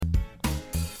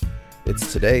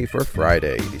It's today for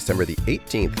Friday, December the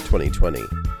 18th, 2020.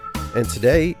 And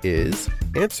today is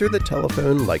Answer the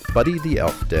Telephone Like Buddy the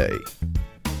Elf Day.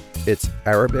 It's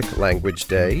Arabic Language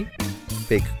Day,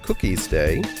 Bake Cookies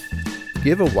Day,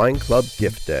 Give a Wine Club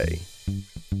Gift Day.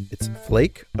 It's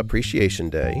Flake Appreciation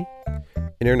Day,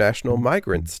 International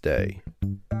Migrants Day,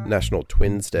 National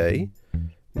Twins Day,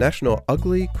 National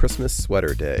Ugly Christmas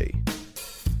Sweater Day.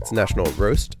 It's National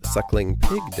Roast Suckling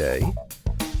Pig Day,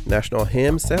 National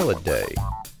Ham Salad Day,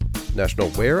 National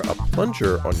Wear a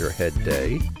Plunger on Your Head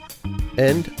Day,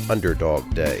 and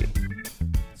Underdog Day.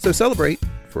 So celebrate,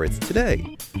 for it's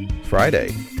today,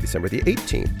 Friday, December the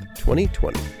 18th,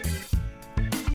 2020.